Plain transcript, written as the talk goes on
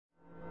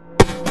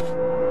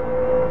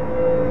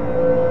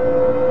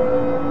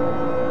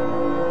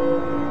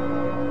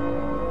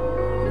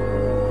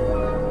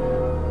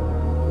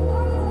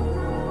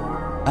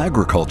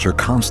Agriculture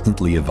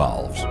constantly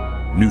evolves.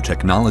 New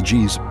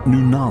technologies, new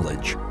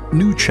knowledge,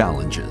 new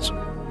challenges,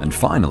 and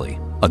finally,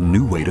 a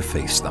new way to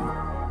face them.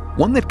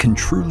 One that can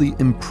truly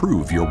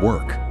improve your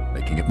work,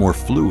 making it more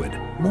fluid,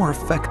 more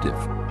effective,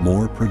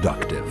 more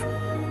productive.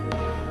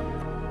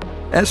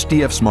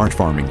 SDF Smart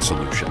Farming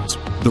Solutions,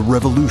 the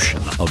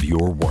revolution of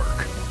your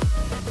work.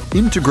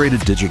 Integrated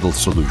digital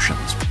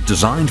solutions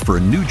designed for a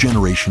new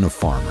generation of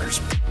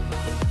farmers.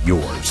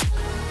 Yours,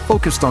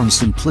 focused on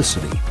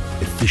simplicity,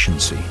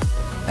 efficiency,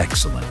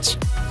 excellence.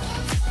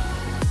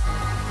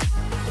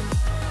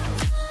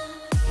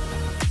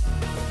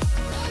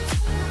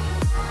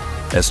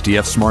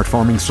 SDF Smart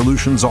Farming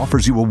Solutions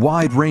offers you a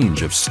wide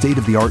range of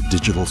state-of-the-art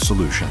digital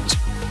solutions.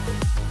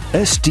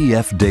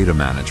 SDF Data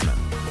Management,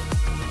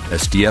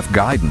 SDF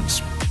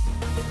Guidance,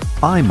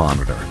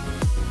 iMonitor,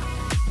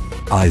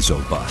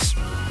 ISOBUS.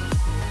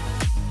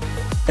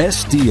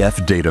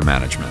 SDF Data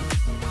Management.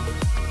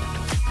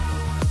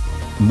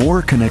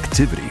 More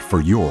connectivity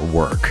for your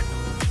work.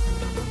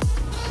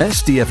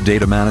 SDF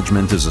Data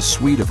Management is a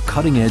suite of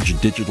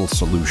cutting-edge digital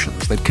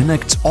solutions that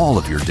connects all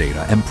of your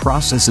data and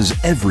processes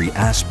every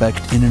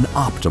aspect in an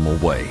optimal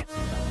way.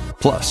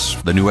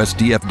 Plus, the new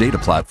SDF Data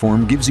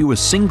Platform gives you a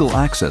single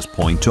access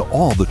point to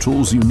all the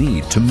tools you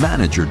need to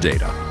manage your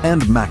data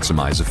and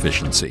maximize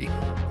efficiency.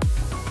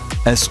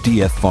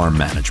 SDF Farm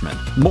Management.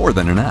 More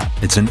than an app,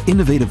 it's an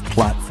innovative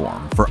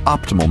platform for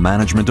optimal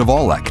management of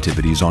all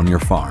activities on your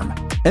farm.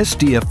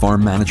 SDF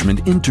Farm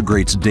Management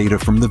integrates data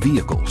from the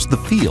vehicles, the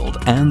field,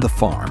 and the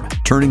farm,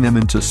 turning them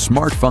into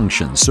smart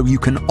functions so you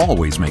can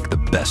always make the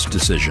best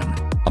decision.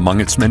 Among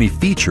its many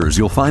features,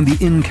 you'll find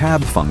the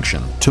in-cab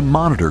function to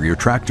monitor your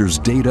tractor's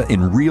data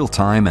in real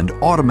time and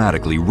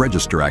automatically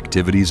register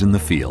activities in the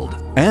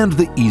field, and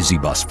the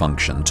EasyBus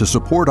function to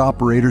support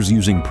operators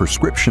using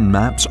prescription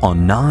maps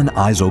on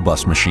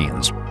non-ISOBUS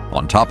machines.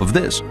 On top of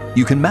this,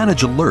 you can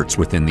manage alerts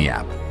within the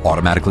app,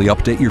 automatically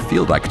update your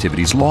field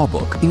activities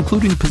logbook,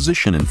 including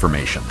position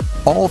information,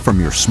 all from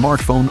your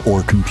smartphone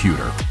or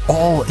computer,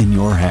 all in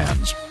your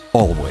hands,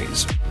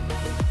 always.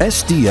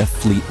 SDF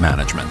Fleet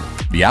Management,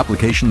 the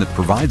application that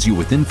provides you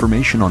with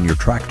information on your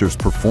tractor's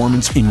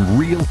performance in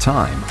real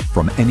time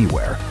from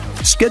anywhere.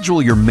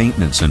 Schedule your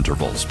maintenance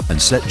intervals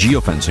and set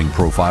geofencing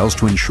profiles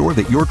to ensure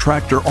that your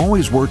tractor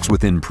always works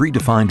within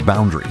predefined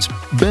boundaries.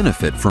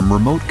 Benefit from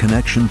remote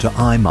connection to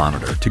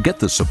iMonitor to get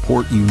the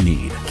support you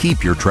need.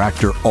 Keep your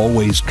tractor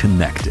always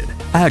connected.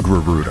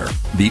 AgriRouter,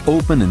 the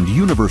open and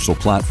universal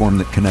platform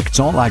that connects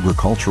all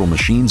agricultural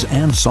machines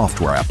and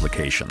software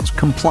applications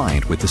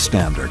compliant with the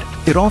standard.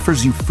 It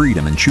offers you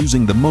freedom in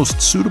choosing the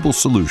most suitable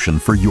solution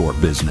for your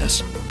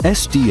business.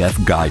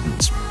 SDF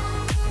Guidance,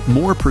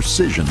 more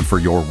precision for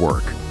your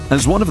work.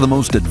 As one of the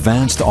most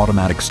advanced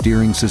automatic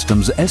steering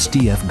systems,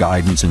 SDF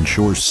Guidance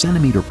ensures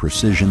centimeter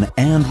precision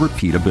and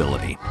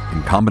repeatability.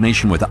 In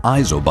combination with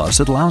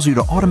ISOBUS, it allows you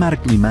to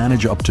automatically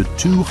manage up to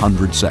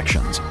 200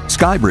 sections.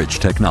 SkyBridge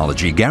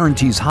technology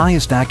guarantees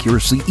highest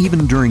accuracy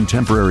even during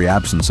temporary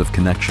absence of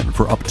connection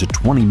for up to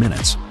 20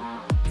 minutes.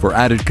 For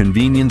added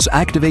convenience,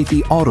 activate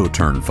the Auto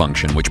Turn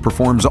function, which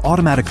performs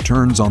automatic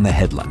turns on the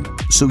headland,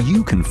 so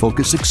you can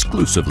focus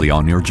exclusively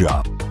on your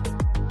job.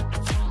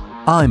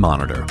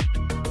 iMonitor,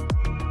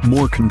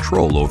 more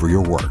control over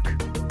your work.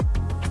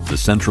 The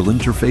central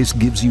interface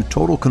gives you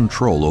total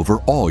control over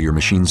all your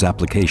machine's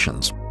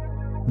applications.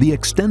 The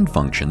Extend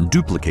function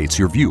duplicates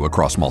your view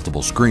across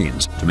multiple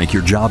screens to make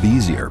your job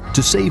easier,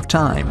 to save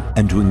time,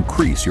 and to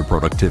increase your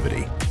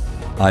productivity.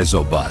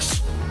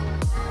 ISOBUS,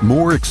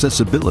 more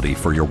accessibility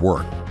for your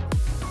work.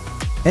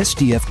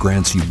 SDF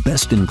grants you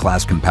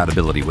best-in-class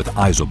compatibility with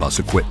ISOBUS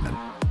equipment.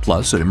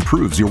 Plus, it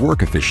improves your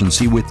work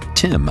efficiency with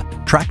TIM,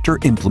 Tractor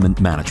Implement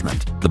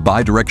Management, the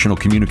bi-directional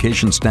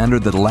communication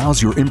standard that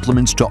allows your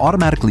implements to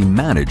automatically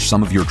manage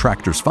some of your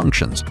tractor's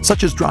functions,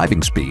 such as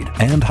driving speed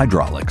and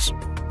hydraulics.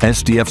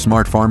 SDF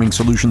Smart Farming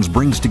Solutions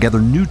brings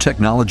together new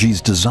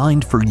technologies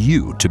designed for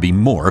you to be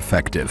more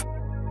effective.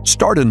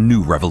 Start a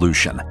new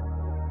revolution.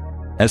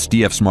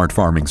 SDF Smart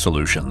Farming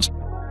Solutions,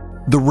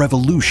 the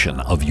revolution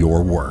of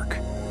your work.